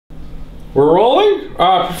We're rolling?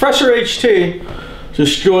 Professor HT,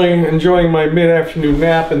 just enjoying my mid-afternoon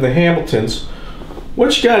nap in the Hamiltons.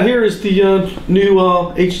 What you got here is the new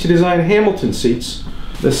HT Design Hamilton seats.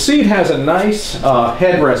 The seat has a nice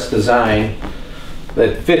headrest design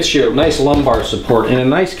that fits your nice lumbar support and a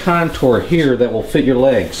nice contour here that will fit your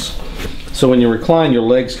legs. So when you recline, your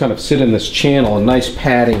legs kind of sit in this channel, a nice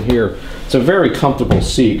padding here. It's a very comfortable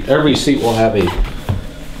seat. Every seat will have a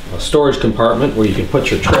storage compartment where you can put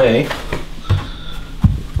your tray,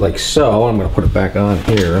 like so. I'm going to put it back on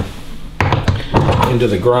here, into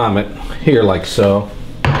the grommet, here like so.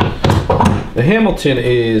 The Hamilton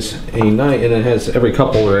is a nice, and it has, every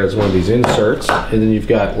cup holder has one of these inserts, and then you've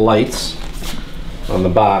got lights on the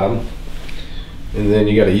bottom. And then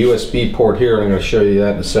you got a USB port here, and I'm going to show you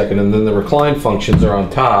that in a second. And then the recline functions are on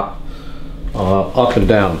top, up and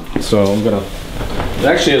down. So I'm going to, it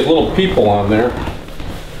actually has little people on there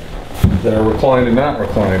that are reclined and not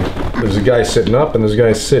reclined. There's a guy sitting up and there's a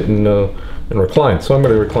guy sitting and recline. So I'm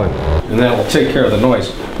going to recline. And that will take care of the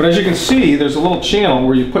noise. But as you can see, there's a little channel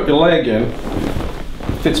where you put your leg in.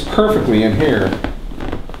 It fits perfectly in here.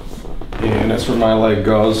 And that's where my leg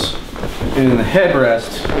goes. And the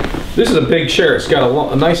headrest, this is a big chair. It's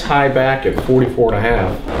got a nice high back at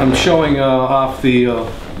 44.5. I'm showing off the,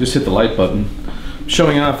 just hit the light button, I'm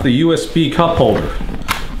showing off the USB cup holder.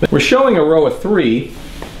 We're showing a row of 3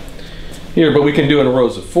 here, but we can do it in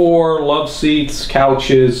rows of 4, love seats,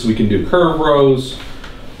 couches, we can do curved rows,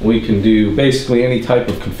 we can do basically any type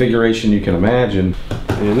of configuration you can imagine.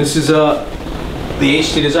 And this is the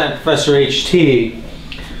HT Design Professor HT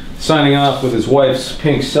signing off with his wife's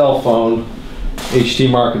pink cell phone.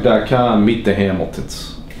 htmarket.com. Meet the Hamiltons.